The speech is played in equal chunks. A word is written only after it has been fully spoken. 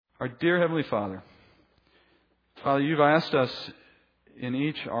Our dear Heavenly Father, Father, you've asked us in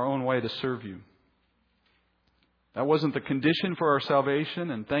each our own way to serve you. That wasn't the condition for our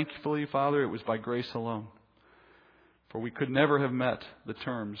salvation, and thankfully, Father, it was by grace alone. For we could never have met the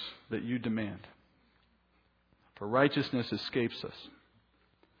terms that you demand. For righteousness escapes us.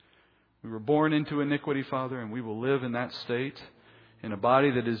 We were born into iniquity, Father, and we will live in that state, in a body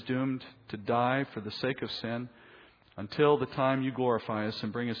that is doomed to die for the sake of sin, until the time you glorify us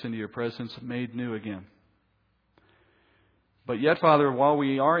and bring us into your presence made new again. But yet, Father, while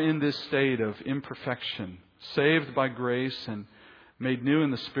we are in this state of imperfection, saved by grace and made new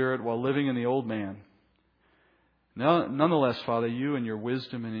in the Spirit while living in the old man, nonetheless, Father, you in your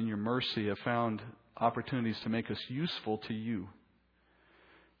wisdom and in your mercy have found opportunities to make us useful to you.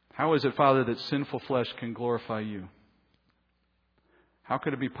 How is it, Father, that sinful flesh can glorify you? How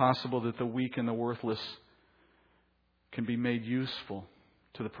could it be possible that the weak and the worthless can be made useful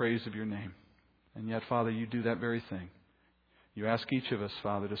to the praise of your name? And yet, Father, you do that very thing. You ask each of us,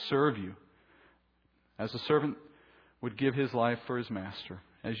 Father, to serve you as a servant would give his life for his master,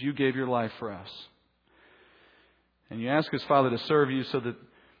 as you gave your life for us. And you ask us, Father, to serve you so that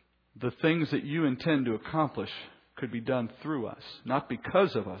the things that you intend to accomplish could be done through us, not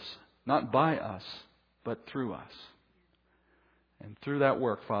because of us, not by us, but through us. And through that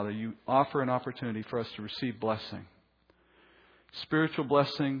work, Father, you offer an opportunity for us to receive blessing. Spiritual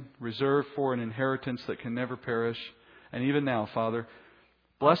blessing reserved for an inheritance that can never perish. And even now, Father,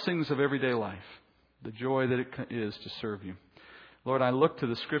 blessings of everyday life, the joy that it is to serve you. Lord, I look to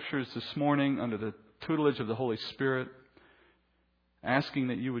the Scriptures this morning under the tutelage of the Holy Spirit, asking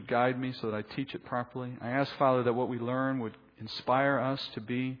that you would guide me so that I teach it properly. I ask, Father, that what we learn would inspire us to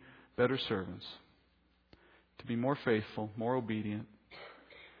be better servants, to be more faithful, more obedient,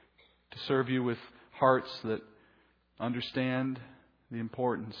 to serve you with hearts that understand the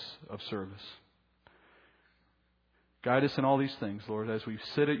importance of service. Guide us in all these things, Lord, as we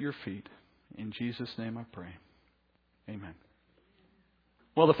sit at your feet. In Jesus' name I pray. Amen.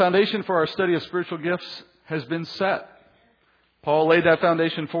 Well, the foundation for our study of spiritual gifts has been set. Paul laid that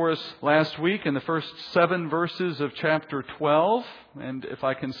foundation for us last week in the first 7 verses of chapter 12. And if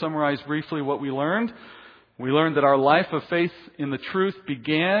I can summarize briefly what we learned that our life of faith in the truth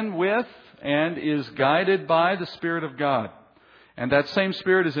began with and is guided by the Spirit of God. And that same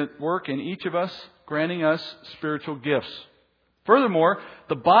Spirit is at work in each of us, granting us spiritual gifts. Furthermore,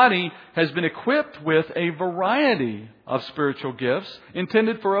 the body has been equipped with a variety of spiritual gifts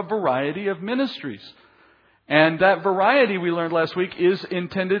intended for a variety of ministries. And that variety, we learned last week, is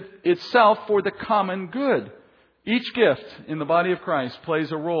intended itself for the common good. Each gift in the body of Christ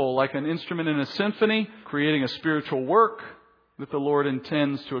plays a role like an instrument in a symphony, creating a spiritual work that the Lord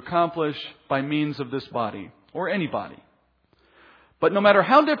intends to accomplish by means of this body, or any body. But no matter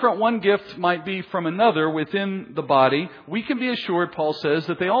how different one gift might be from another within the body, we can be assured, Paul says,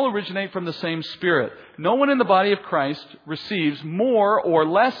 that they all originate from the same Spirit. No one in the body of Christ receives more or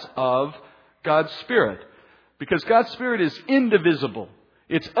less of God's Spirit, because God's Spirit is indivisible.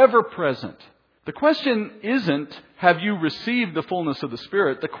 It's ever present. The question isn't, have you received the fullness of the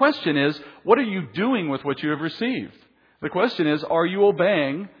Spirit? The question is, what are you doing with what you have received? The question is, are you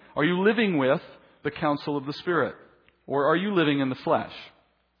obeying, are you living with the counsel of the Spirit? Or are you living in the flesh?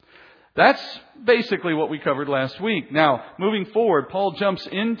 That's basically what we covered last week. Now, moving forward, Paul jumps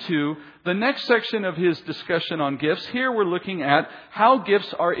into the next section of his discussion on gifts. Here we're looking at how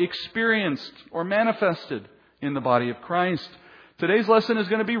gifts are experienced or manifested in the body of Christ. Today's lesson is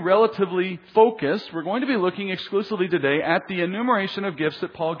going to be relatively focused. We're going to be looking exclusively today at the enumeration of gifts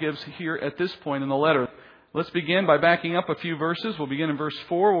that Paul gives here at this point in the letter. Let's begin by backing up a few verses. We'll begin in verse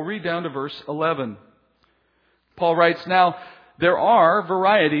 4. We'll read down to verse 11. Paul writes, "Now, there are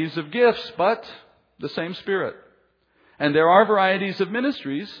varieties of gifts, but the same Spirit. And there are varieties of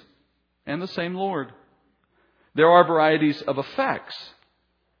ministries, and the same Lord. There are varieties of effects,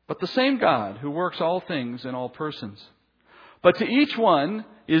 but the same God who works all things in all persons. But to each one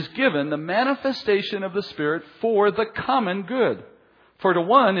is given the manifestation of the Spirit for the common good. For to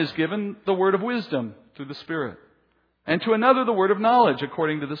one is given the word of wisdom through the Spirit, and to another the word of knowledge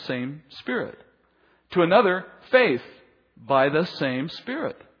according to the same Spirit. To another, faith by the same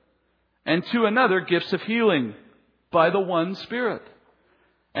Spirit. And to another, gifts of healing by the one Spirit.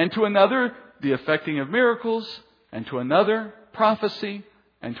 And to another, the effecting of miracles. And to another, prophecy.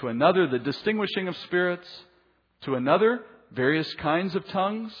 And to another, the distinguishing of spirits. To another, various kinds of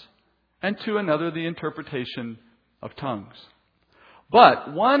tongues. And to another, the interpretation of tongues.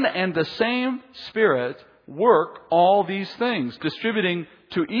 But one and the same Spirit work all these things, distributing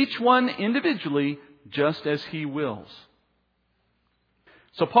to each one individually just as He wills."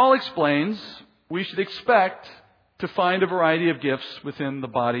 So Paul explains we should expect to find a variety of gifts within the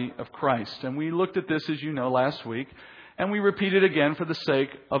body of Christ. And we looked at this, as you know, last week, and we repeat it again for the sake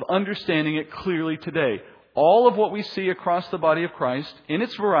of understanding it clearly today. All of what we see across the body of Christ, in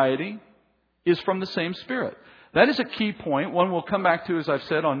its variety, is from the same Spirit. That is a key point, one we'll come back to, as I've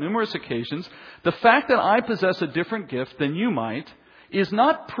said, on numerous occasions. The fact that I possess a different gift than you might is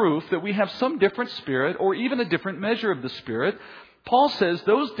not proof that we have some different Spirit or even a different measure of the Spirit. Paul says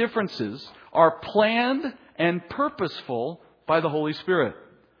those differences are planned and purposeful by the Holy Spirit.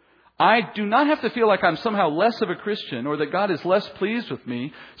 I do not have to feel like I'm somehow less of a Christian or that God is less pleased with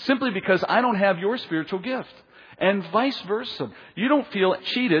me simply because I don't have your spiritual gift. And vice versa. You don't feel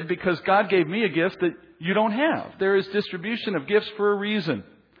cheated because God gave me a gift that you don't have. There is distribution of gifts for a reason.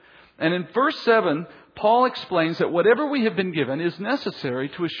 And in verse 7, Paul explains that whatever we have been given is necessary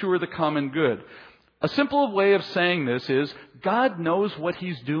to assure the common good. A simple way of saying this is God knows what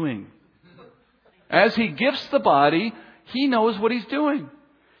He's doing. As He gifts the body, He knows what He's doing.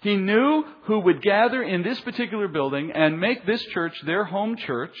 He knew who would gather in this particular building and make this church their home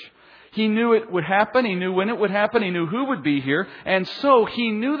church. He knew it would happen. He knew when it would happen. He knew who would be here. And so He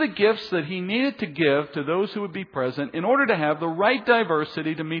knew the gifts that He needed to give to those who would be present in order to have the right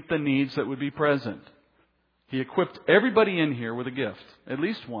diversity to meet the needs that would be present. He equipped everybody in here with a gift, at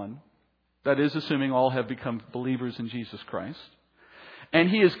least one. That is, assuming all have become believers in Jesus Christ. And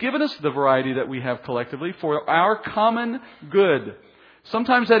He has given us the variety that we have collectively for our common good.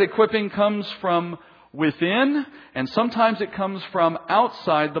 Sometimes that equipping comes from within, and sometimes it comes from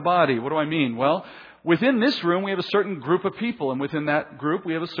outside the body. What do I mean? Well, within this room we have a certain group of people, and within that group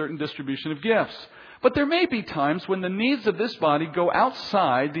we have a certain distribution of gifts. But there may be times when the needs of this body go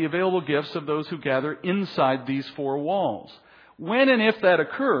outside the available gifts of those who gather inside these four walls. When and if that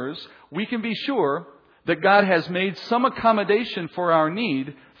occurs, we can be sure that God has made some accommodation for our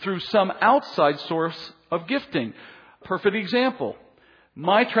need through some outside source of gifting. Perfect example.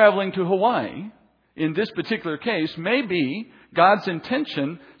 My traveling to Hawaii, in this particular case, may be God's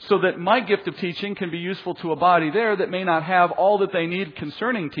intention so that my gift of teaching can be useful to a body there that may not have all that they need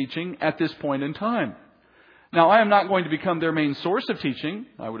concerning teaching at this point in time. Now, I am not going to become their main source of teaching,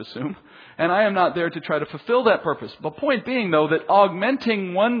 I would assume, and I am not there to try to fulfill that purpose. The point being, though, that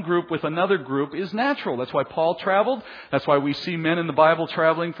augmenting one group with another group is natural. That's why Paul traveled. That's why we see men in the Bible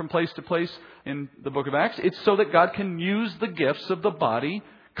traveling from place to place in the book of Acts. It's so that God can use the gifts of the body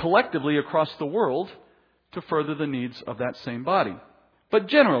collectively across the world to further the needs of that same body. But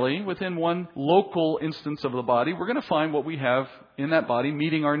generally, within one local instance of the body, we're going to find what we have in that body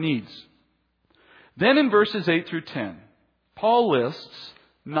meeting our needs. Then in verses 8 through 10, Paul lists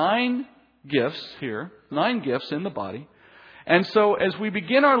 9 gifts here, 9 gifts in the body. And so as we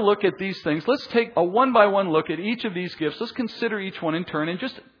begin our look at these things, let's take a one-by-one look at each of these gifts. Let's consider each one in turn and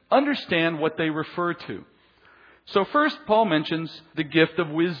just understand what they refer to. So first, Paul mentions the gift of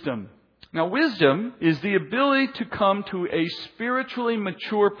wisdom. Now, wisdom is the ability to come to a spiritually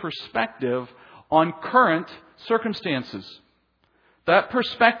mature perspective on current circumstances. That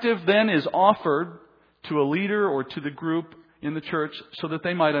perspective then is offered to a leader or to the group in the church so that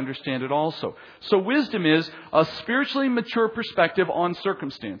they might understand it also. So wisdom is a spiritually mature perspective on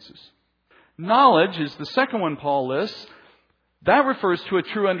circumstances. Knowledge is the second one Paul lists. That refers to a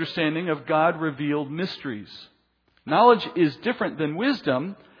true understanding of God-revealed mysteries. Knowledge is different than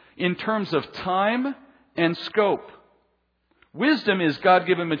wisdom in terms of time and scope. Wisdom is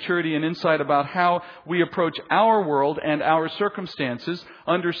God-given maturity and insight about how we approach our world and our circumstances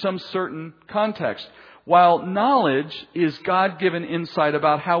under some certain context, while knowledge is God-given insight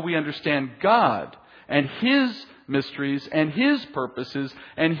about how we understand God and His mysteries and His purposes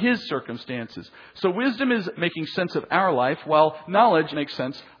and His circumstances. So wisdom is making sense of our life, while knowledge makes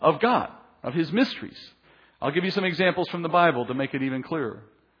sense of God, of His mysteries. I'll give you some examples from the Bible to make it even clearer.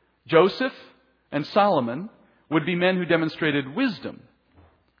 Joseph and Solomon would be men who demonstrated wisdom.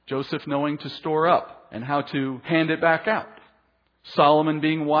 Joseph knowing to store up and how to hand it back out. Solomon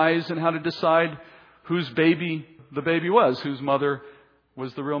being wise in how to decide whose baby the baby was, whose mother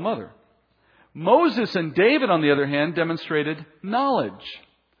was the real mother. Moses and David, on the other hand, demonstrated knowledge.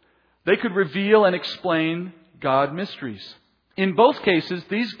 They could reveal and explain God mysteries. In both cases,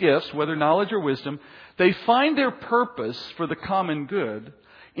 these gifts, whether knowledge or wisdom, they find their purpose for the common good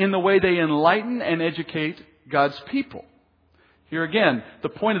in the way they enlighten and educate God's people. Here again, the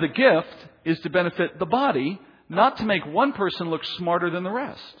point of the gift is to benefit the body, not to make one person look smarter than the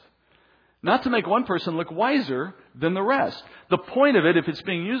rest. Not to make one person look wiser than the rest. The point of it, if it's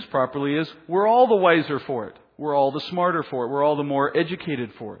being used properly, is we're all the wiser for it. We're all the smarter for it. We're all the more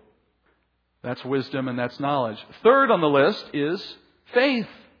educated for it. That's wisdom and that's knowledge. Third on the list is Faith.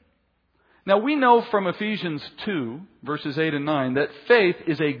 Now we know from Ephesians 2, verses 8 and 9, that faith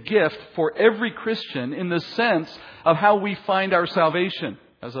is a gift for every Christian in the sense of how we find our salvation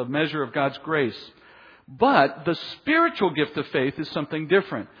as a measure of God's grace. But the spiritual gift of faith is something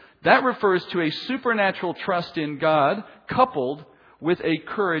different. That refers to a supernatural trust in God coupled with a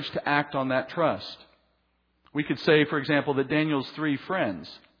courage to act on that trust. We could say, for example, that Daniel's 3 friends,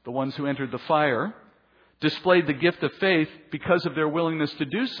 the ones who entered the fire, displayed the gift of faith because of their willingness to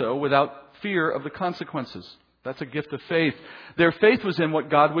do so without fear of the consequences. That's a gift of faith. Their faith was in what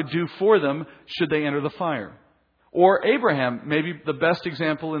God would do for them should they enter the fire. Or Abraham, maybe the best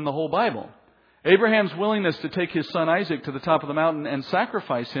example in the whole Bible. Abraham's willingness to take his son Isaac to the top of the mountain and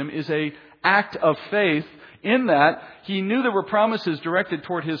sacrifice him is an act of faith in that he knew there were promises directed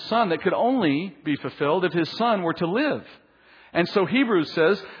toward his son that could only be fulfilled if his son were to live. And so Hebrews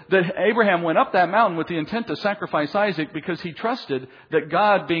says that Abraham went up that mountain with the intent to sacrifice Isaac because he trusted that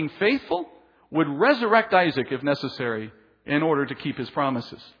God, being faithful, would resurrect Isaac if necessary in order to keep his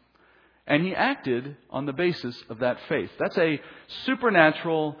promises. And he acted on the basis of that faith. That's a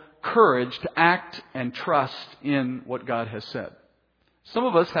supernatural courage to act and trust in what God has said. Some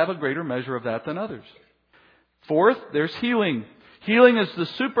of us have a greater measure of that than others. Fourth, there's healing. Healing is the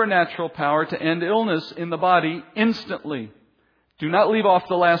supernatural power to end illness in the body instantly. Do not leave off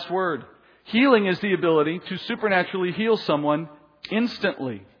the last word. Healing is the ability to supernaturally heal someone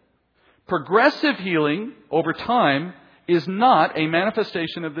instantly. Progressive healing over time is not a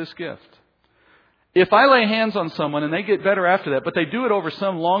manifestation of this gift. If I lay hands on someone and they get better after that, but they do it over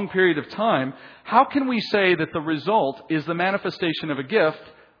some long period of time, how can we say that the result is the manifestation of a gift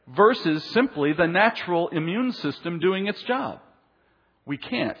versus simply the natural immune system doing its job? We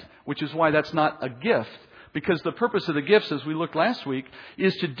can't, which is why that's not a gift. Because the purpose of the gifts, as we looked last week,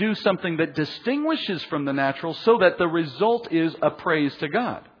 is to do something that distinguishes from the natural so that the result is a praise to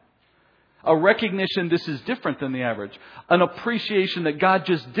God. A recognition this is different than the average. An appreciation that God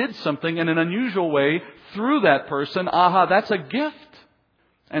just did something in an unusual way through that person. Aha, that's a gift.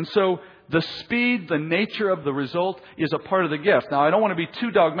 And so the speed, the nature of the result is a part of the gift. Now, I don't want to be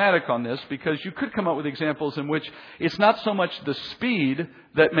too dogmatic on this because you could come up with examples in which it's not so much the speed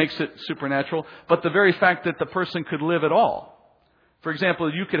that makes it supernatural, but the very fact that the person could live at all. For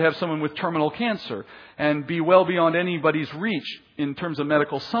example, you could have someone with terminal cancer and be well beyond anybody's reach in terms of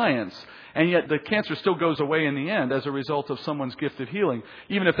medical science. And yet the cancer still goes away in the end as a result of someone's gift of healing.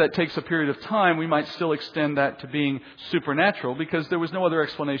 Even if that takes a period of time, we might still extend that to being supernatural because there was no other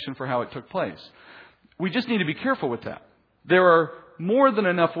explanation for how it took place. We just need to be careful with that. There are more than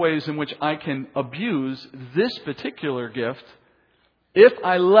enough ways in which I can abuse this particular gift if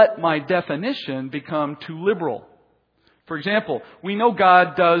I let my definition become too liberal. For example, we know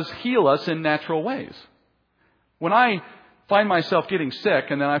God does heal us in natural ways. When I find myself getting sick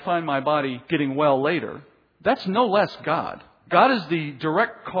and then I find my body getting well later, that's no less God. God is the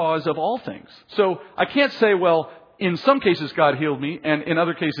direct cause of all things. So I can't say, well, in some cases God healed me and in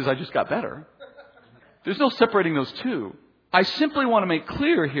other cases I just got better. There's no separating those two. I simply want to make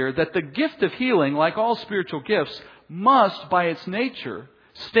clear here that the gift of healing, like all spiritual gifts, must by its nature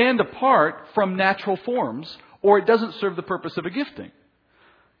stand apart from natural forms, or it doesn't serve the purpose of a gifting.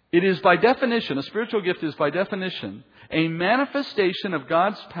 It is by definition, a spiritual gift is by definition, a manifestation of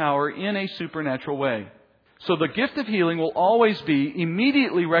God's power in a supernatural way. So the gift of healing will always be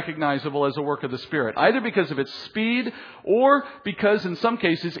immediately recognizable as a work of the Spirit, either because of its speed or because in some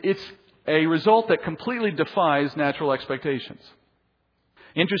cases it's a result that completely defies natural expectations.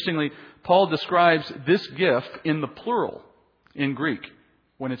 Interestingly, Paul describes this gift in the plural in Greek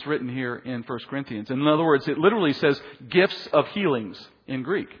when it's written here in 1 Corinthians. In other words, it literally says gifts of healings in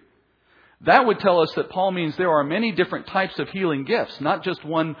Greek. That would tell us that Paul means there are many different types of healing gifts, not just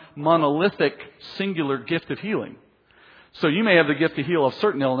one monolithic, singular gift of healing. So you may have the gift to heal a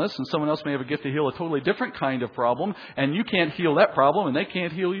certain illness, and someone else may have a gift to heal a totally different kind of problem, and you can't heal that problem, and they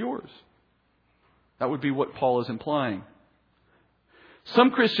can't heal yours. That would be what Paul is implying. Some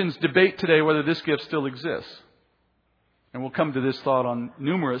Christians debate today whether this gift still exists. And we'll come to this thought on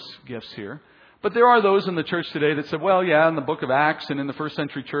numerous gifts here. But there are those in the church today that said, well, yeah, in the book of Acts and in the first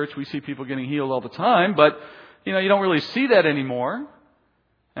century church, we see people getting healed all the time. But, you don't really see that anymore.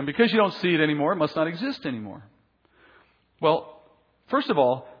 And because you don't see it anymore, it must not exist anymore. Well, first of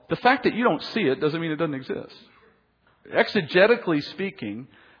all, the fact that you don't see it doesn't mean it doesn't exist. Exegetically speaking,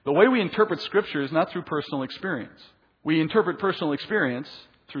 the way we interpret Scripture is not through personal experience. We interpret personal experience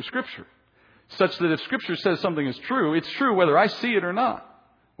through Scripture. Such that if Scripture says something is true, it's true whether I see it or not,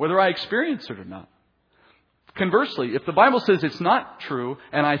 whether I experience it or not. Conversely, if the Bible says it's not true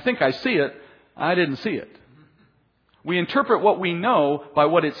and I think I see it, I didn't see it. We interpret what we know by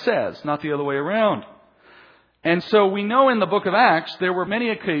what it says, not the other way around. And so we know in the book of Acts there were many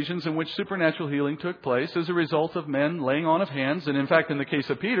occasions in which supernatural healing took place as a result of men laying on of hands. And in fact, in the case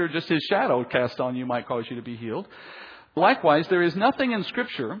of Peter, just his shadow cast on you might cause you to be healed. Likewise, there is nothing in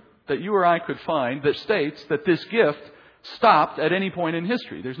Scripture that you or I could find that states that this gift stopped at any point in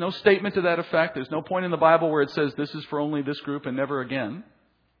history. There's no statement to that effect. There's no point in the Bible where it says this is for only this group and never again.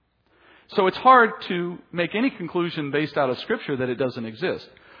 So it's hard to make any conclusion based out of Scripture that it doesn't exist.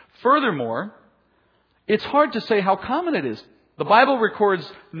 Furthermore, it's hard to say how common it is. The Bible records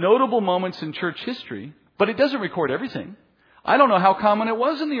notable moments in church history, but it doesn't record everything. I don't know how common it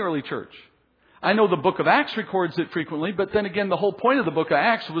was in the early church. I know the book of Acts records it frequently, but then again, the whole point of the book of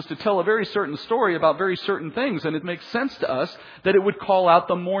Acts was to tell a very certain story about very certain things, and it makes sense to us that it would call out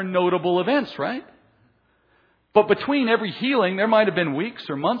the more notable events, right? But between every healing, there might have been weeks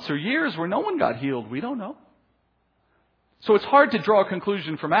or months or years where no one got healed. We don't know. So it's hard to draw a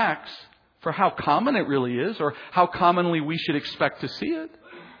conclusion from Acts for how common it really is or how commonly we should expect to see it.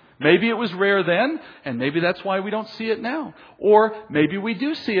 Maybe it was rare then, and maybe that's why we don't see it now. Or maybe we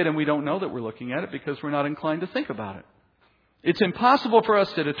do see it and we don't know that we're looking at it because we're not inclined to think about it. It's impossible for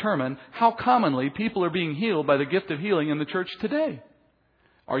us to determine how commonly people are being healed by the gift of healing in the church today.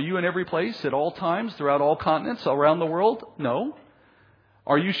 Are you in every place at all times throughout all continents around the world? No.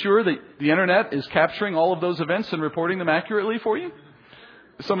 Are you sure that the internet is capturing all of those events and reporting them accurately for you?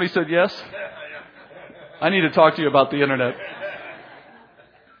 Somebody said yes. I need to talk to you about the internet.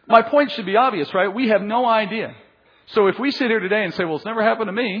 My point should be obvious, right? We have no idea. So if we sit here today and say, well, it's never happened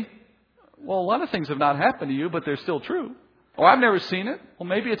to me. Well, a lot of things have not happened to you, but they're still true. Or I've never seen it. Well,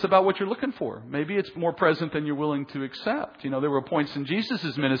 maybe it's about what you're looking for. Maybe it's more present than you're willing to accept. You know, there were points in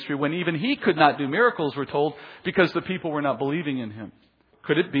Jesus' ministry when even he could not do miracles, we're told, because the people were not believing in him.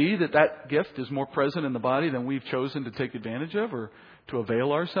 Could it be that that gift is more present in the body than we've chosen to take advantage of or to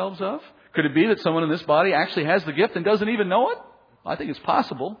avail ourselves of? Could it be that someone in this body actually has the gift and doesn't even know it? I think it's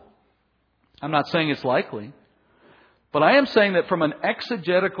possible. I'm not saying it's likely. But I am saying that from an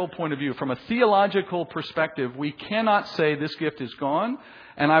exegetical point of view, from a theological perspective, we cannot say this gift is gone.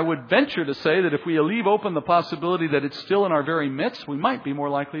 And I would venture to say that if we leave open the possibility that it's still in our very midst, we might be more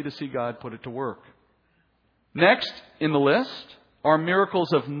likely to see God put it to work. Next in the list are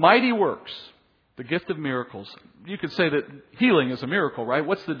miracles of mighty works. The gift of miracles. You could say that healing is a miracle, right?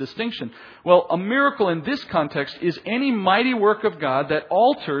 What's the distinction? Well, a miracle in this context is any mighty work of God that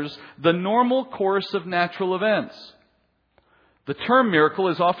alters the normal course of natural events. The term miracle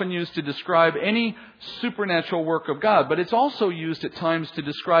is often used to describe any supernatural work of God, but it's also used at times to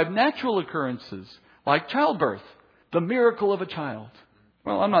describe natural occurrences, like childbirth, the miracle of a child.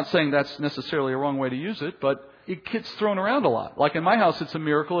 Well, I'm not saying that's necessarily a wrong way to use it, but it gets thrown around a lot. Like in my house, it's a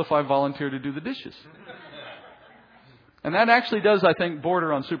miracle if I volunteer to do the dishes. And that actually does, I think,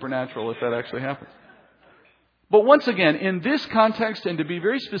 border on supernatural if that actually happens. But once again, in this context, and to be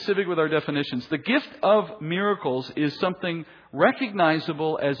very specific with our definitions, the gift of miracles is something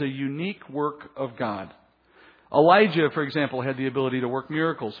recognizable as a unique work of God. Elijah, for example, had the ability to work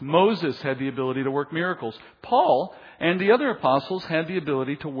miracles. Moses had the ability to work miracles. Paul and the other apostles had the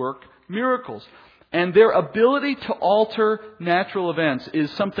ability to work miracles. And their ability to alter natural events is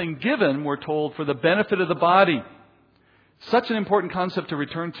something given, we're told, for the benefit of the body. Such an important concept to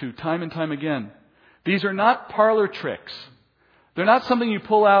return to time and time again. These are not parlor tricks. They're not something you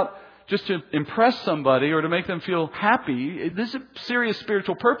pull out just to impress somebody or to make them feel happy. There's a serious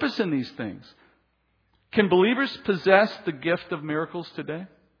spiritual purpose in these things. Can believers possess the gift of miracles today?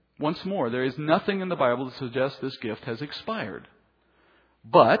 Once more, there is nothing in the Bible that suggests this gift has expired.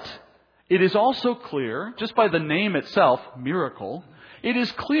 But it is also clear, just by the name itself, miracle, it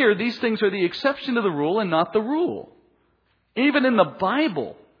is clear these things are the exception to the rule and not the rule. Even in the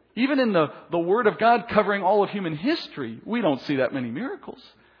Bible, even in the Word of God covering all of human history, we don't see that many miracles.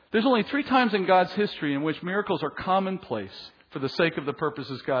 There's only 3 times in God's history in which miracles are commonplace for the sake of the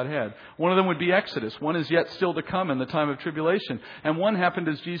purposes God had. One of them would be Exodus. One is yet still to come in the time of tribulation. And one happened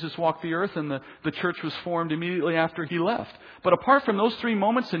as Jesus walked the earth and the church was formed immediately after He left. But apart from those 3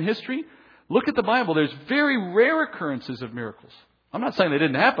 moments in history, look at the Bible. There's very rare occurrences of miracles. I'm not saying they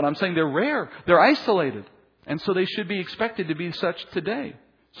didn't happen. I'm saying they're rare. They're isolated. And so they should be expected to be such today.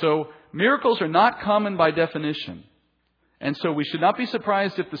 So miracles are not common by definition. And so we should not be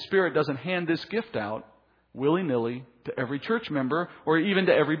surprised if the Spirit doesn't hand this gift out willy-nilly to every church member or even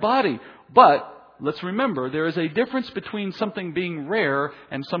to every body. But let's remember, there is a difference between something being rare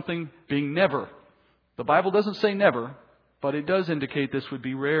and something being never. The Bible doesn't say never, but it does indicate this would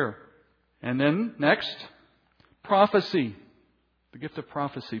be rare. And then next, prophecy. The gift of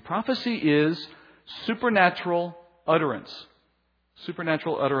prophecy. Prophecy is supernatural utterance.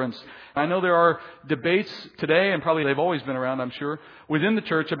 Supernatural utterance. I know there are debates today, and probably they've always been around, I'm sure, within the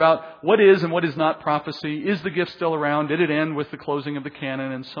church about what is and what is not prophecy. Is the gift still around? Did it end with the closing of the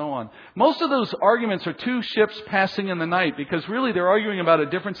canon? And so on. Most of those arguments are two ships passing in the night, because really they're arguing about a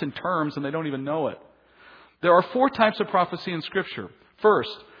difference in terms and they don't even know it. There are 4 types of prophecy in Scripture.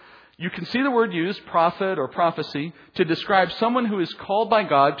 First, you can see the word used, prophet or prophecy, to describe someone who is called by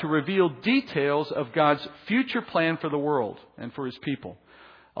God to reveal details of God's future plan for the world and for His people.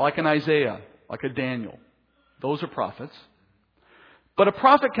 Like an Isaiah, like a Daniel. Those are prophets. But a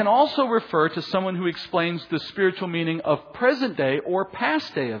prophet can also refer to someone who explains the spiritual meaning of present day or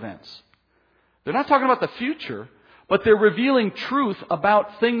past day events. They're not talking about the future, but they're revealing truth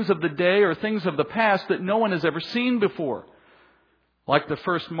about things of the day or things of the past that no one has ever seen before. Like the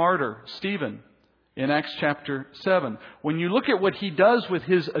first martyr, Stephen, in Acts chapter 7. When you look at what he does with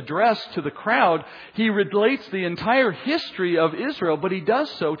his address to the crowd, he relates the entire history of Israel, but he does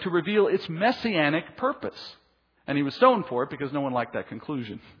so to reveal its messianic purpose. And he was stoned for it because no one liked that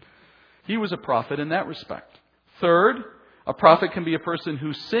conclusion. He was a prophet in that respect. Third, a prophet can be a person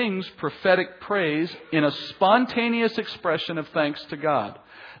who sings prophetic praise in a spontaneous expression of thanks to God.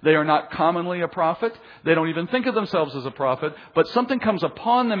 They are not commonly a prophet. They don't even think of themselves as a prophet. But something comes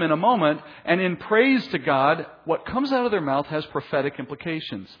upon them in a moment, and in praise to God, what comes out of their mouth has prophetic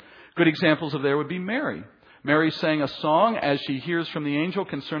implications. Good examples of there would be Mary. Mary sang a song as she hears from the angel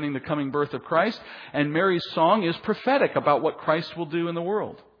concerning the coming birth of Christ. And Mary's song is prophetic about what Christ will do in the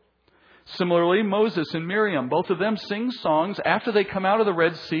world. Similarly, Moses and Miriam, both of them sing songs after they come out of the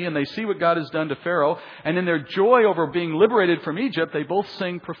Red Sea and they see what God has done to Pharaoh. And in their joy over being liberated from Egypt, they both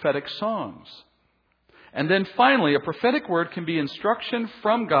sing prophetic songs. And then finally, a prophetic word can be instruction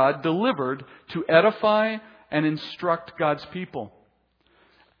from God delivered to edify and instruct God's people.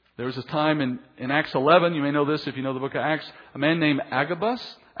 There was a time in Acts 11, you may know this if you know the book of Acts, a man named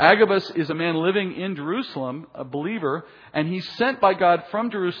Agabus. Agabus is a man living in Jerusalem, a believer, and he's sent by God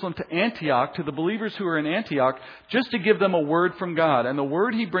from Jerusalem to Antioch, to the believers who are in Antioch, just to give them a word from God. And the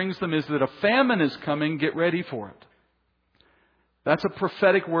word he brings them is that a famine is coming, get ready for it. That's a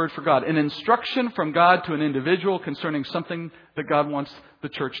prophetic word for God, an instruction from God to an individual concerning something that God wants the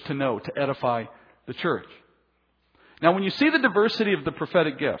church to know, to edify the church. Now, when you see the diversity of the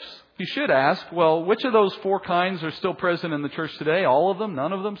prophetic gifts, you should ask, well, which of those 4 kinds are still present in the church today? All of them?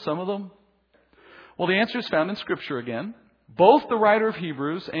 None of them? Some of them? Well, the answer is found in Scripture again. Both the writer of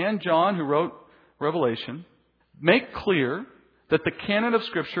Hebrews and John, who wrote Revelation, make clear that the canon of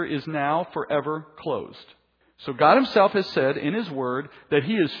Scripture is now forever closed. So God Himself has said in His Word that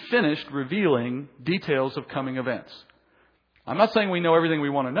He is finished revealing details of coming events. I'm not saying we know everything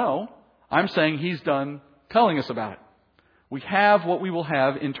we want to know. I'm saying He's done telling us about it. We have what we will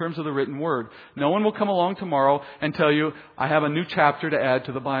have in terms of the written word. No one will come along tomorrow and tell you, I have a new chapter to add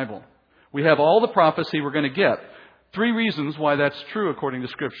to the Bible. We have all the prophecy we're going to get. 3 reasons why that's true according to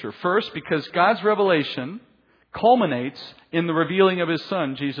Scripture. First, because God's revelation culminates in the revealing of His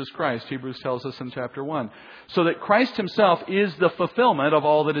Son, Jesus Christ. Hebrews tells us in chapter 1. So that Christ Himself is the fulfillment of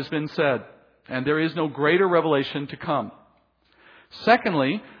all that has been said. And there is no greater revelation to come.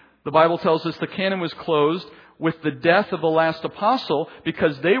 Secondly, the Bible tells us the canon was closed with the death of the last apostle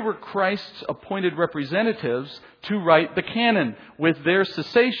because they were Christ's appointed representatives to write the canon. With their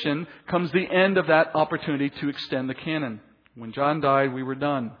cessation comes the end of that opportunity to extend the canon. When John died, we were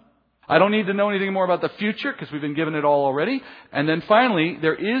done. I don't need to know anything more about the future because we've been given it all already. And then finally,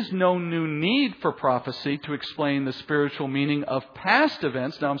 there is no new need for prophecy to explain the spiritual meaning of past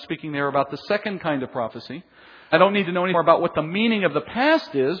events. Now I'm speaking there about the second kind of prophecy. I don't need to know any more about what the meaning of the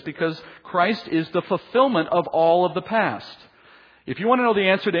past is because Christ is the fulfillment of all of the past. If you want to know the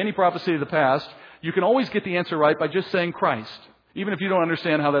answer to any prophecy of the past, you can always get the answer right by just saying Christ. Even if you don't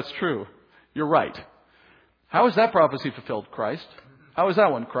understand how that's true, you're right. How is that prophecy fulfilled? Christ. How is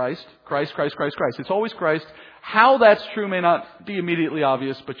that one? Christ. Christ, Christ, Christ, Christ. It's always Christ. How that's true may not be immediately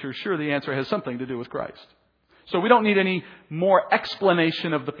obvious, but you're sure the answer has something to do with Christ. So we don't need any more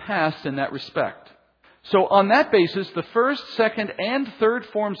explanation of the past in that respect. So on that basis, the first, second, and third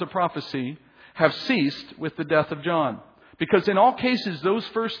forms of prophecy have ceased with the death of John. Because in all cases, those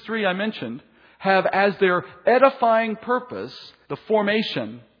first 3 I mentioned have as their edifying purpose the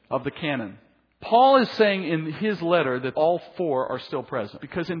formation of the canon. Paul is saying in his letter that all 4 are still present.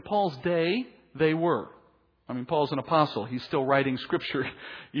 Because in Paul's day, they were. Paul's an apostle. He's still writing Scripture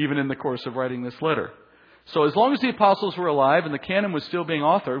even in the course of writing this letter. So as long as the apostles were alive and the canon was still being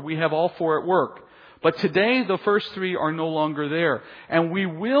authored, we have all 4 at work. But today, the first 3 are no longer there. And we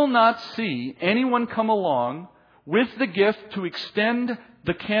will not see anyone come along with the gift to extend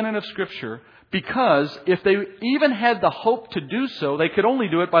the canon of Scripture Because if they even had the hope to do so, they could only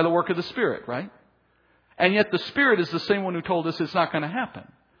do it by the work of the Spirit, right? And yet the Spirit is the same one who told us it's not going to happen.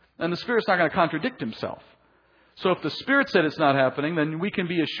 And the Spirit's not going to contradict Himself. So if the Spirit said it's not happening, then we can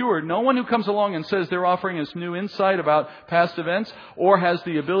be assured no one who comes along and says they're offering us new insight about past events or has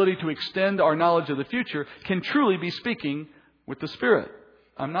the ability to extend our knowledge of the future can truly be speaking with the Spirit.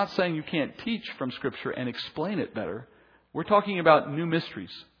 I'm not saying you can't teach from Scripture and explain it better. We're talking about new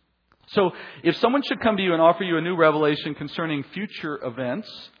mysteries. So if someone should come to you and offer you a new revelation concerning future events,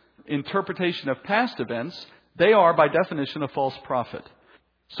 interpretation of past events, they are by definition a false prophet.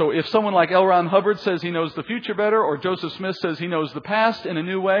 So if someone like L. Ron Hubbard says he knows the future better, or Joseph Smith says he knows the past in a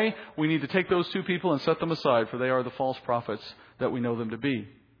new way, we need to take those two people and set them aside, for they are the false prophets that we know them to be.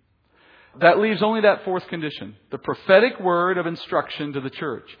 That leaves only that fourth condition, the prophetic word of instruction to the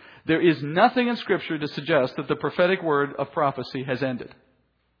church. There is nothing in Scripture to suggest that the prophetic word of prophecy has ended.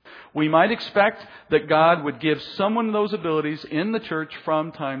 We might expect that God would give someone those abilities in the church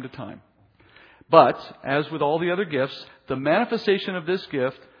from time to time. But, as with all the other gifts, the manifestation of this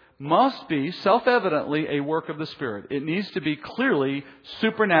gift must be self-evidently a work of the Spirit. It needs to be clearly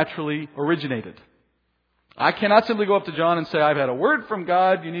supernaturally originated. I cannot simply go up to John and say, I've had a word from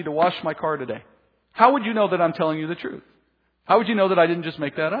God, you need to wash my car today. How would you know that I'm telling you the truth? How would you know that I didn't just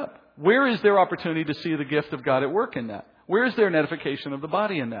make that up? Where is there opportunity to see the gift of God at work in that? Where is there an edification of the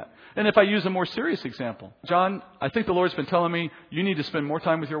body in that? And if I use a more serious example, John, I think the Lord's been telling me you need to spend more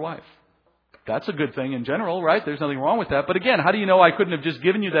time with your wife. That's a good thing in general, right? There's nothing wrong with that. But again, how do you know I couldn't have just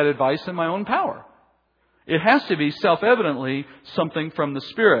given you that advice in my own power? It has to be self-evidently something from the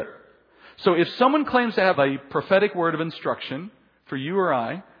Spirit. So if someone claims to have a prophetic word of instruction for you or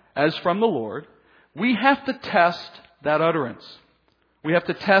I, as from the Lord, we have to test that utterance. We have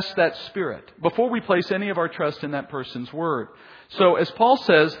to test that spirit before we place any of our trust in that person's word. So as Paul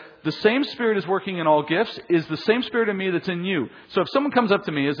says, the same Spirit is working in all gifts, is the same Spirit in me that's in you. So if someone comes up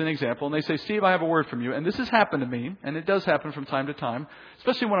to me as an example and they say, Steve, I have a word from you. And this has happened to me, and it does happen from time to time,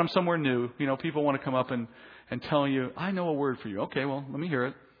 especially when I'm somewhere new. You know, people want to come up and tell you, I know a word for you. Okay, well, let me hear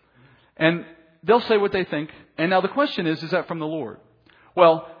it. And they'll say what they think. And now the question is that from the Lord?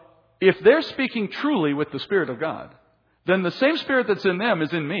 Well, if they're speaking truly with the Spirit of God, then the same Spirit that's in them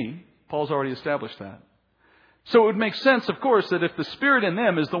is in me. Paul's already established that. So it would make sense, of course, that if the Spirit in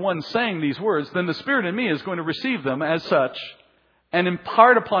them is the one saying these words, then the Spirit in me is going to receive them as such and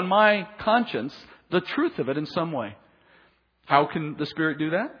impart upon my conscience the truth of it in some way. How can the Spirit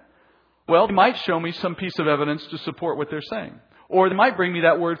do that? Well, it might show me some piece of evidence to support what they're saying. Or they might bring me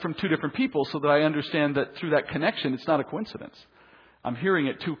that word from two different people so that I understand that through that connection, it's not a coincidence. I'm hearing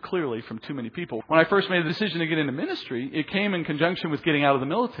it too clearly from too many people. When I first made the decision to get into ministry, it came in conjunction with getting out of the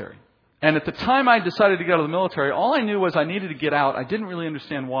military. And at the time I decided to get out of the military, all I knew was I needed to get out. I didn't really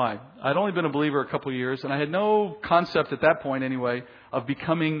understand why. I'd only been a believer a couple of years, and I had no concept at that point anyway of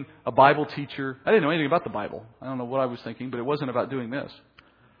becoming a Bible teacher. I didn't know anything about the Bible. I don't know what I was thinking, but it wasn't about doing this.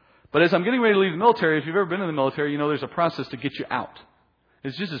 But as I'm getting ready to leave the military, if you've ever been in the military, you know there's a process to get you out.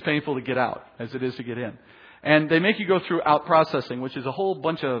 It's just as painful to get out as it is to get in. And they make you go through out processing, which is a whole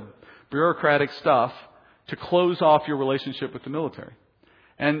bunch of bureaucratic stuff to close off your relationship with the military.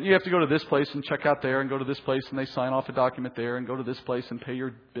 And you have to go to this place and check out there and go to this place and they sign off a document there and go to this place and pay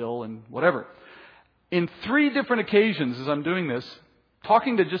your bill and whatever. In 3 different occasions as I'm doing this,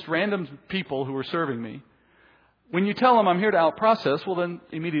 talking to just random people who are serving me, when you tell them I'm here to out process, well then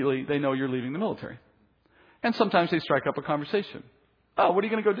immediately they know you're leaving the military. And sometimes they strike up a conversation. Oh, what are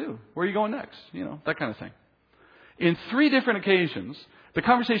you going to go do? Where are you going next? You know, that kind of thing. In 3 different occasions, the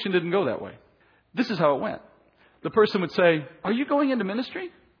conversation didn't go that way. This is how it went. The person would say, are you going into ministry?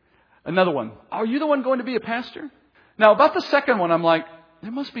 Another one, are you the one going to be a pastor? Now, about the second one, I'm like,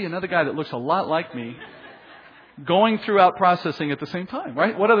 there must be another guy that looks a lot like me going through out processing at the same time,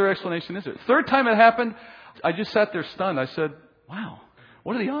 right? What other explanation is there? Third time it happened, I just sat there stunned. I said, wow,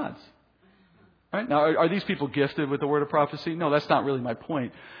 what are the odds? Right? Now, are these people gifted with the word of prophecy? No, that's not really my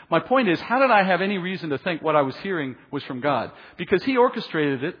point. My point is, how did I have any reason to think what I was hearing was from God? Because He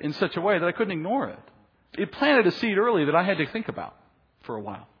orchestrated it in such a way that I couldn't ignore it. It planted a seed early that I had to think about for a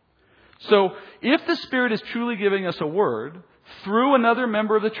while. So, if the Spirit is truly giving us a word through another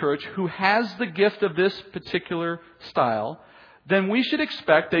member of the church who has the gift of this particular style, then we should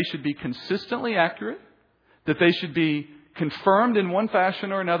expect they should be consistently accurate, that they should be confirmed in one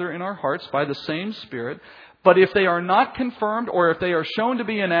fashion or another in our hearts by the same Spirit. But if they are not confirmed or if they are shown to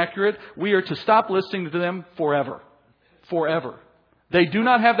be inaccurate, we are to stop listening to them forever. Forever. They do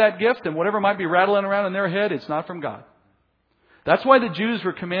not have that gift, and whatever might be rattling around in their head, it's not from God. That's why the Jews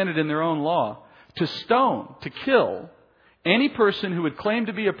were commanded in their own law to stone, to kill any person who would claim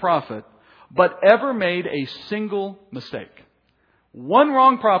to be a prophet, but ever made a single mistake. One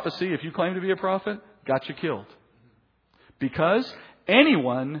wrong prophecy, if you claim to be a prophet, got you killed. Because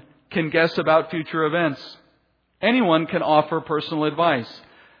anyone can guess about future events. Anyone can offer personal advice.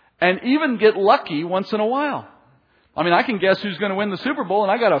 And even get lucky once in a while. I mean, I can guess who's going to win the Super Bowl,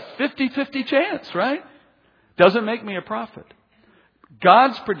 and I got a 50-50 chance, right? Doesn't make me a prophet.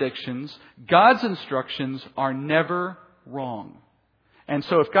 God's predictions, God's instructions are never wrong. And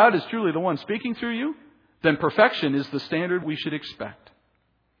so if God is truly the one speaking through you, then perfection is the standard we should expect.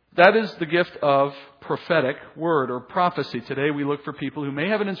 That is the gift of prophetic word or prophecy. Today we look for people who may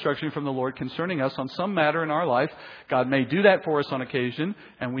have an instruction from the Lord concerning us on some matter in our life. God may do that for us on occasion,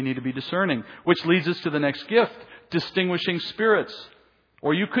 and we need to be discerning. Which leads us to the next gift, distinguishing spirits.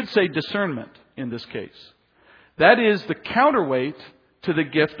 Or you could say discernment in this case. That is the counterweight to the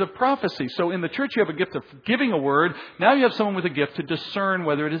gift of prophecy. So in the church you have a gift of giving a word. Now you have someone with a gift to discern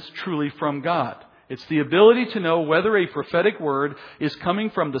whether it is truly from God. It's the ability to know whether a prophetic word is coming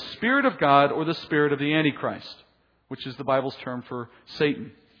from the Spirit of God or the spirit of the Antichrist, which is the Bible's term for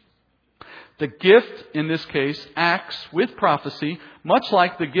Satan. The gift, in this case, acts with prophecy, much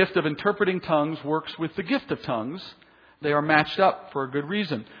like the gift of interpreting tongues works with the gift of tongues. They are matched up for a good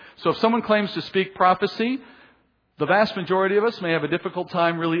reason. So if someone claims to speak prophecy, the vast majority of us may have a difficult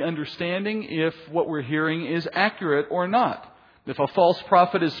time really understanding if what we're hearing is accurate or not. If a false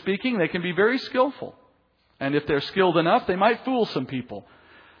prophet is speaking, they can be very skillful. And if they're skilled enough, they might fool some people.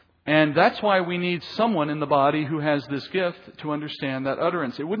 And that's why we need someone in the body who has this gift to understand that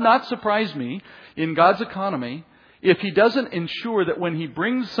utterance. It would not surprise me in God's economy if He doesn't ensure that when He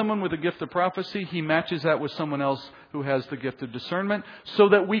brings someone with a gift of prophecy, He matches that with someone else who has the gift of discernment, so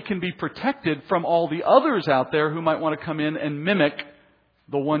that we can be protected from all the others out there who might want to come in and mimic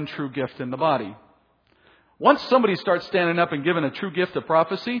the one true gift in the body. Once somebody starts standing up and giving a true gift of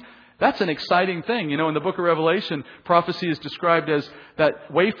prophecy, that's an exciting thing. You know, in the book of Revelation, prophecy is described as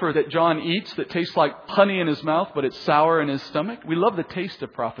that wafer that John eats that tastes like honey in his mouth, but it's sour in his stomach. We love the taste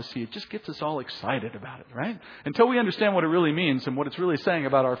of prophecy. It just gets us all excited about it, right? Until we understand what it really means and what it's really saying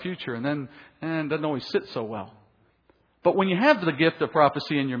about our future. And then it doesn't always sit so well. But when you have the gift of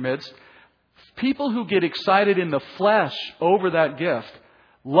prophecy in your midst, people who get excited in the flesh over that gift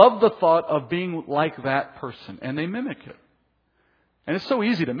love the thought of being like that person, and they mimic it. And it's so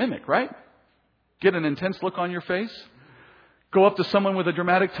easy to mimic, right? Get an intense look on your face. Go up to someone with a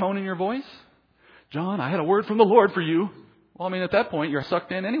dramatic tone in your voice. John, I had a word from the Lord for you. Well, I mean, at that point, you're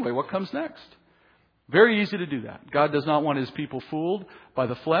sucked in anyway. What comes next? Very easy to do that. God does not want His people fooled by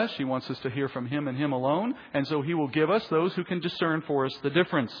the flesh. He wants us to hear from Him and Him alone. And so He will give us those who can discern for us the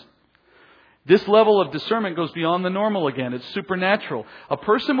difference. This level of discernment goes beyond the normal again. It's supernatural. A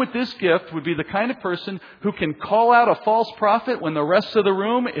person with this gift would be the kind of person who can call out a false prophet when the rest of the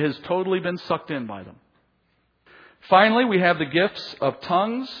room has totally been sucked in by them. Finally, we have the gifts of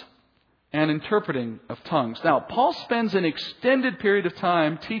tongues and interpreting of tongues. Now, Paul spends an extended period of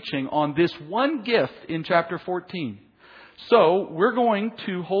time teaching on this one gift in chapter 14. So, we're going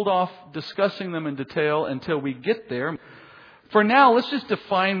to hold off discussing them in detail until we get there. For now, let's just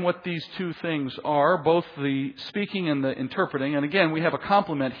define what these two things are, both the speaking and the interpreting. And again, we have a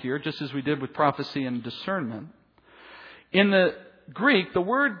complement here, just as we did with prophecy and discernment. In the Greek, the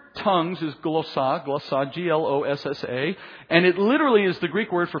word tongues is glossa, G-L-O-S-S-A, and it literally is the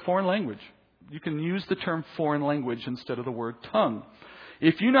Greek word for foreign language. You can use the term foreign language instead of the word tongue.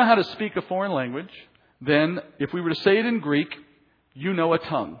 If you know how to speak a foreign language, then if we were to say it in Greek, you know a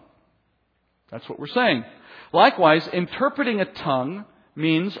tongue. That's what we're saying. Likewise, interpreting a tongue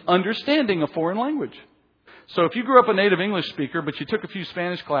means understanding a foreign language. So if you grew up a native English speaker, but you took a few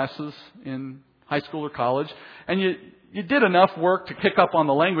Spanish classes in high school or college, and you did enough work to pick up on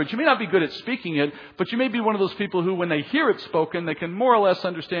the language, you may not be good at speaking it, but you may be one of those people who, when they hear it spoken, they can more or less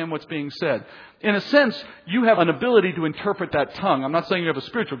understand what's being said. In a sense, you have an ability to interpret that tongue. I'm not saying you have a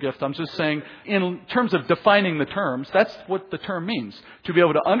spiritual gift. I'm just saying, in terms of defining the terms, that's what the term means. To be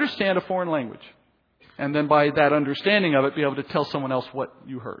able to understand a foreign language. And then by that understanding of it, be able to tell someone else what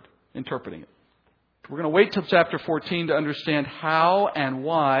you heard, interpreting it. We're going to wait till chapter 14 to understand how and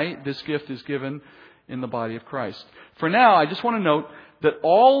why this gift is given in the body of Christ. For now, I just want to note that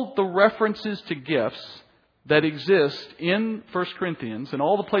all the references to gifts that exist in 1 Corinthians and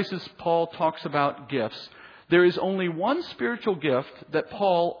all the places Paul talks about gifts, there is only one spiritual gift that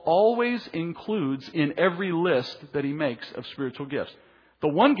Paul always includes in every list that he makes of spiritual gifts. The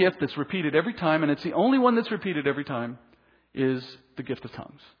one gift that's repeated every time, and it's the only one that's repeated every time, is the gift of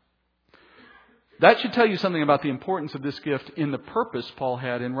tongues. That should tell you something about the importance of this gift in the purpose Paul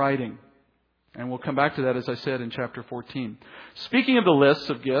had in writing. And we'll come back to that, as I said, in chapter 14. Speaking of the lists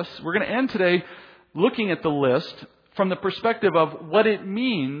of gifts, we're going to end today looking at the list from the perspective of what it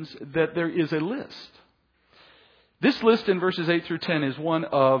means that there is a list. This list in verses 8 through 10 is one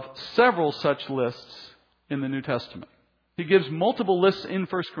of several such lists in the New Testament. He gives multiple lists in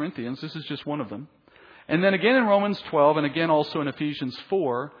 1 Corinthians. This is just one of them. And then again in Romans 12 and again also in Ephesians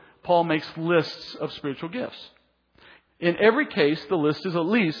 4, Paul makes lists of spiritual gifts. In every case, the list is at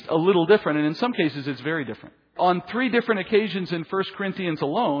least a little different, and in some cases it's very different. On 3 different occasions in 1 Corinthians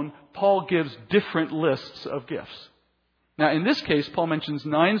alone, Paul gives different lists of gifts. Now, in this case, Paul mentions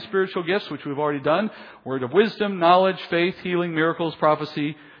 9 spiritual gifts, which we've already done. Word of wisdom, knowledge, faith, healing, miracles,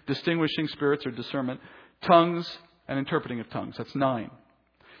 prophecy, distinguishing spirits or discernment, tongues, and interpreting of tongues. That's 9.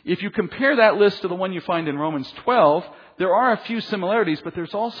 If you compare that list to the one you find in Romans 12, there are a few similarities, but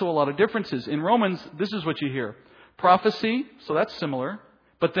there's also a lot of differences. In Romans, this is what you hear. Prophecy, so that's similar.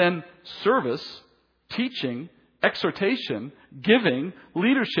 But then service, teaching, exhortation, giving,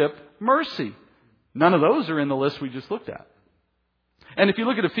 leadership, mercy. None of those are in the list we just looked at. And if you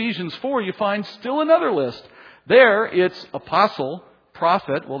look at Ephesians 4, you find still another list. There, it's apostle,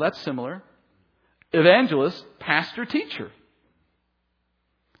 prophet, well, that's similar. Evangelist, pastor, teacher.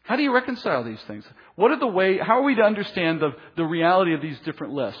 How do you reconcile these things? How are we to understand the reality of these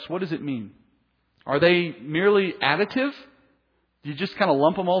different lists? What does it mean? Are they merely additive? Do you just kind of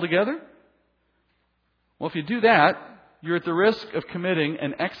lump them all together? Well, if you do that, you're at the risk of committing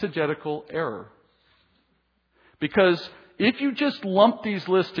an exegetical error. Because if you just lump these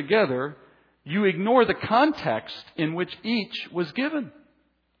lists together, you ignore the context in which each was given.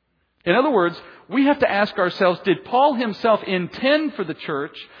 In other words, we have to ask ourselves, did Paul himself intend for the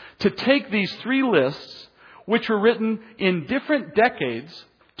church to take these 3 lists, which were written in different decades,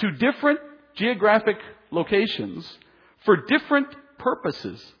 to different geographic locations, for different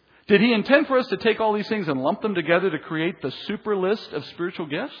purposes? Did he intend for us to take all these things and lump them together to create the super list of spiritual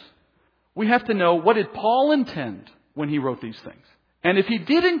gifts? We have to know, what did Paul intend when he wrote these things? And if he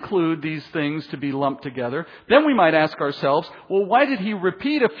did include these things to be lumped together, then we might ask ourselves, well, why did he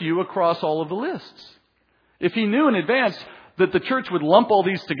repeat a few across all of the lists? If he knew in advance that the church would lump all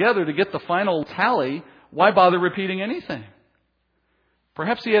these together to get the final tally, why bother repeating anything?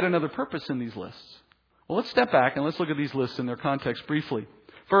 Perhaps he had another purpose in these lists. Well, let's step back and let's look at these lists in their context briefly.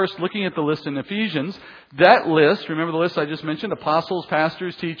 First, looking at the list in Ephesians, that list, remember the list I just mentioned, apostles,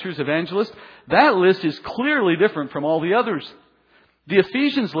 pastors, teachers, evangelists, that list is clearly different from all the others. The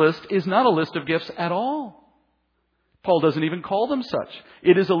Ephesians list is not a list of gifts at all. Paul doesn't even call them such.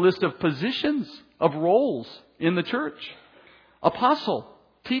 It is a list of positions, of roles in the church. Apostle,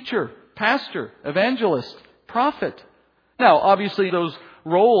 teacher, pastor, evangelist, prophet. Now, obviously those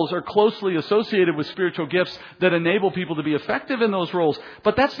roles are closely associated with spiritual gifts that enable people to be effective in those roles.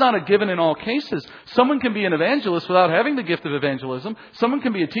 But that's not a given in all cases. Someone can be an evangelist without having the gift of evangelism. Someone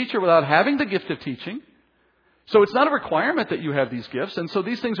can be a teacher without having the gift of teaching. So it's not a requirement that you have these gifts. And so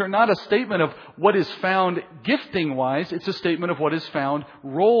these things are not a statement of what is found gifting-wise. It's a statement of what is found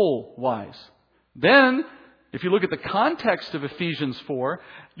role-wise. Then, if you look at the context of Ephesians 4,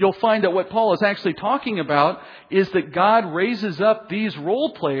 you'll find that what Paul is actually talking about is that God raises up these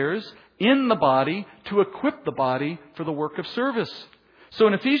role players in the body to equip the body for the work of service. So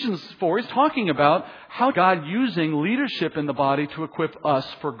in Ephesians 4, he's talking about how God using leadership in the body to equip us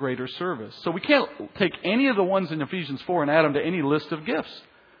for greater service. So we can't take any of the ones in Ephesians 4 and add them to any list of gifts.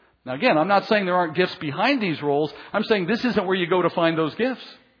 Now again, I'm not saying there aren't gifts behind these roles. I'm saying this isn't where you go to find those gifts.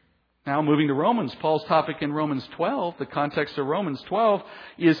 Now moving to Romans, Paul's topic in Romans 12, the context of Romans 12,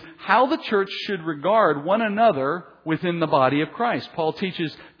 is how the church should regard one another within the body of Christ. Paul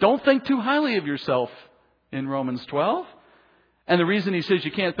teaches, don't think too highly of yourself in Romans 12. And the reason he says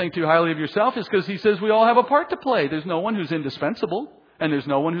you can't think too highly of yourself is because he says we all have a part to play. There's no one who's indispensable, and there's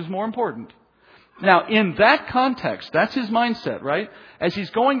no one who's more important. Now, in that context, that's his mindset, right? As he's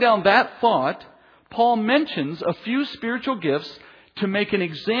going down that thought, Paul mentions a few spiritual gifts to make an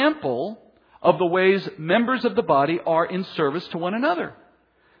example of the ways members of the body are in service to one another.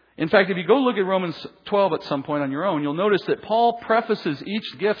 In fact, if you go look at Romans 12 at some point on your own, you'll notice that Paul prefaces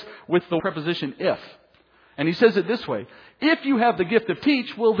each gift with the preposition if. And he says it this way: if you have the gift of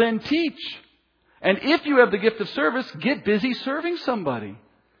teach, well then teach. And if you have the gift of service, get busy serving somebody.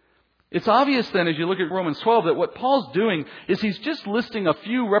 It's obvious then, as you look at Romans 12, that what Paul's doing is he's just listing a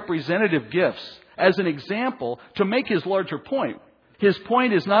few representative gifts as an example to make his larger point. His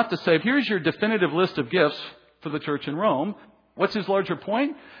point is not to say, here's your definitive list of gifts for the church in Rome. What's his larger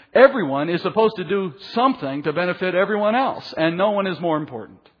point? Everyone is supposed to do something to benefit everyone else, and no one is more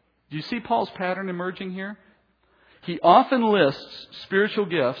important. Do you see Paul's pattern emerging here? He often lists spiritual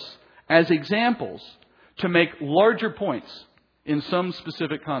gifts as examples to make larger points in some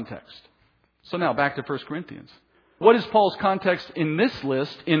specific context. So now back to 1 Corinthians. What is Paul's context in this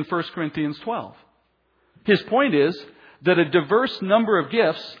list in 1 Corinthians 12? His point is that a diverse number of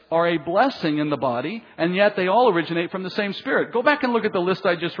gifts are a blessing in the body, and yet they all originate from the same Spirit. Go back and look at the list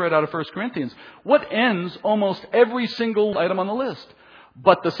I just read out of 1 Corinthians. What ends almost every single item on the list?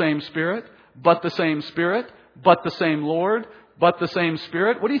 But the same Spirit, but the same Spirit, but the same Lord, but the same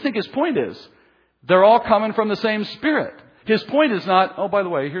Spirit. What do you think his point is? They're all coming from the same Spirit. His point is not, oh, by the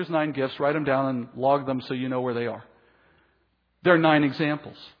way, here's 9 gifts, write them down and log them so you know where they are. There are 9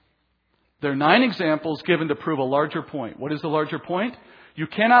 examples. There are 9 examples given to prove a larger point. What is the larger point? You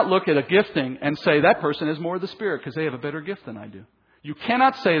cannot look at a gifting and say that person has more of the Spirit because they have a better gift than I do. You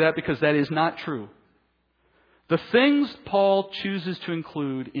cannot say that because that is not true. The things Paul chooses to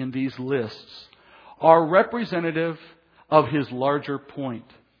include in these lists are representative of his larger point.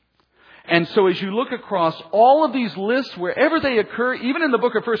 And so as you look across all of these lists, wherever they occur, even in the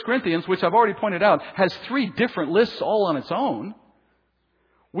book of 1 Corinthians, which I've already pointed out, has 3 different lists all on its own,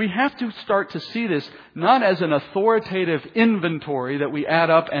 we have to start to see this not as an authoritative inventory that we add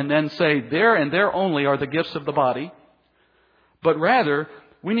up and then say there and there only are the gifts of the body, but rather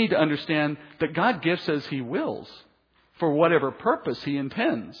we need to understand that God gifts as He wills for whatever purpose He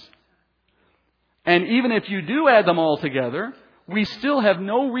intends. And even if you do add them all together, we still have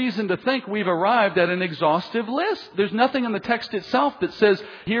no reason to think we've arrived at an exhaustive list. There's nothing in the text itself that says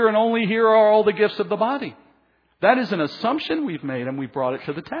here and only here are all the gifts of the body. That is an assumption we've made, and we brought it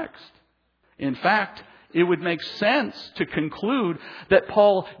to the text. In fact, it would make sense to conclude that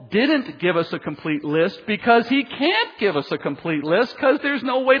Paul didn't give us a complete list because he can't give us a complete list because there's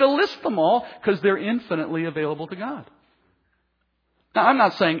no way to list them all because they're infinitely available to God. Now, I'm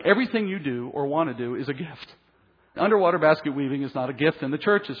not saying everything you do or want to do is a gift. Underwater basket weaving is not a gift in the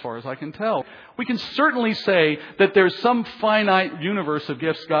church as far as I can tell. We can certainly say that there's some finite universe of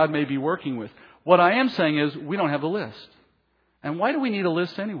gifts God may be working with. What I am saying is we don't have a list. And why do we need a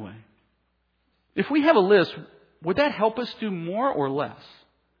list anyway? If we have a list, would that help us do more or less?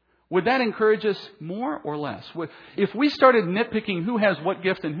 Would that encourage us more or less? If we started nitpicking who has what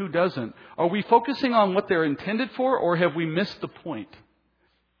gift and who doesn't, are we focusing on what they're intended for, or have we missed the point?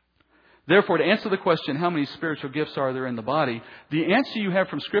 Therefore, to answer the question, how many spiritual gifts are there in the body? The answer you have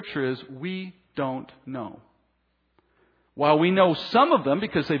from Scripture is, we don't know. While we know some of them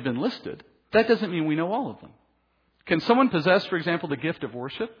because they've been listed, that doesn't mean we know all of them. Can someone possess, for example, the gift of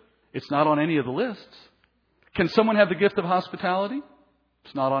worship? It's not on any of the lists. Can someone have the gift of hospitality?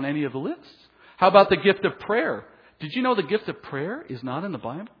 It's not on any of the lists. How about the gift of prayer? Did you know the gift of prayer is not in the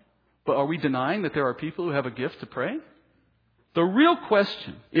Bible? But are we denying that there are people who have a gift to pray? The real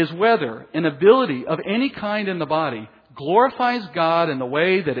question is whether an ability of any kind in the body glorifies God in the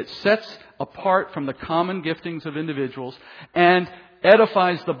way that it sets apart from the common giftings of individuals and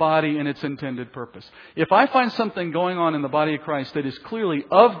edifies the body in its intended purpose. If I find something going on in the body of Christ that is clearly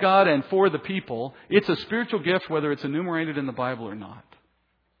of God and for the people, it's a spiritual gift whether it's enumerated in the Bible or not.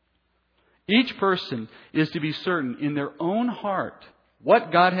 Each person is to be certain in their own heart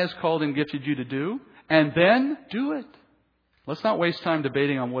what God has called and gifted you to do, and then do it. Let's not waste time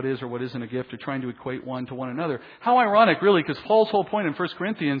debating on what is or what isn't a gift or trying to equate one to one another. How ironic, really, because Paul's whole point in 1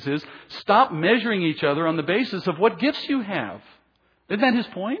 Corinthians is stop measuring each other on the basis of what gifts you have. Isn't that his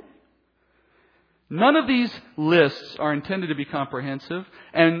point? None of these lists are intended to be comprehensive,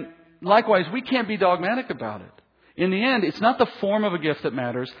 and likewise, we can't be dogmatic about it. In the end, it's not the form of a gift that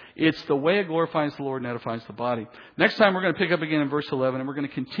matters. It's the way it glorifies the Lord and edifies the body. Next time, we're going to pick up again in verse 11, and we're going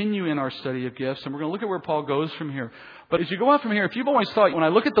to continue in our study of gifts, and we're going to look at where Paul goes from here. But as you go out from here, if you've always thought, when I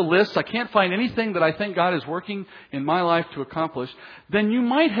look at the list, I can't find anything that I think God is working in my life to accomplish, then you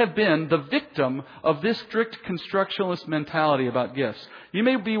might have been the victim of this strict constructionalist mentality about gifts. You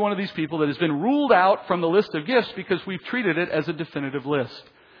may be one of these people that has been ruled out from the list of gifts because we've treated it as a definitive list.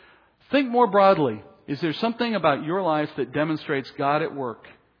 Think more broadly. Is there something about your life that demonstrates God at work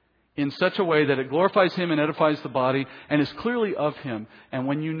in such a way that it glorifies Him and edifies the body and is clearly of Him? And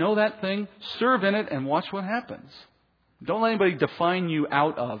when you know that thing, serve in it and watch what happens. Don't let anybody define you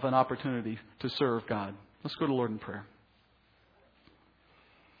out of an opportunity to serve God. Let's go to the Lord in prayer.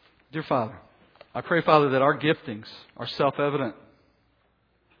 Dear Father, I pray, Father, that our giftings are self-evident.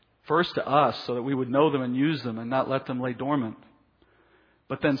 First to us, so that we would know them and use them and not let them lay dormant.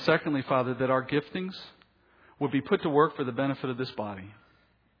 But then secondly, Father, that our giftings would be put to work for the benefit of this body.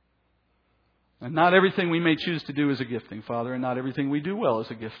 And not everything we may choose to do is a gifting, Father, and not everything we do well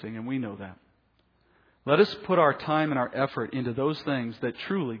is a gifting, and we know that. Let us put our time and our effort into those things that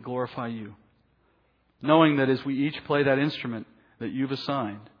truly glorify You, knowing that as we each play that instrument that You've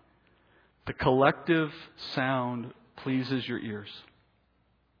assigned, the collective sound pleases your ears.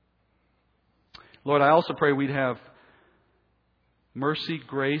 Lord, I also pray we'd have mercy,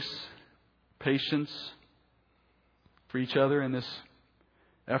 grace, patience for each other in this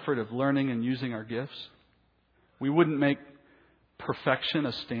effort of learning and using our gifts. We wouldn't make perfection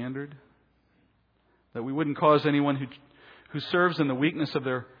a standard. That we wouldn't cause anyone who serves in the weakness of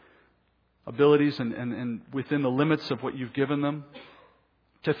their abilities and within the limits of what you've given them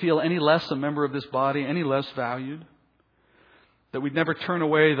to feel any less a member of this body, any less valued. That we'd never turn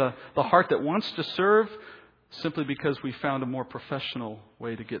away the heart that wants to serve simply because we found a more professional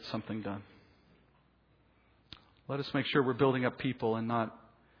way to get something done. Let us make sure we're building up people and not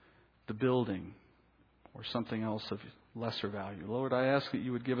the building or something else of lesser value. Lord, I ask that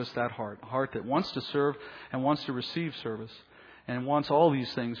you would give us that heart, a heart that wants to serve and wants to receive service and wants all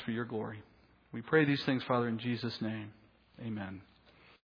these things for your glory. We pray these things, Father, in Jesus' name. Amen.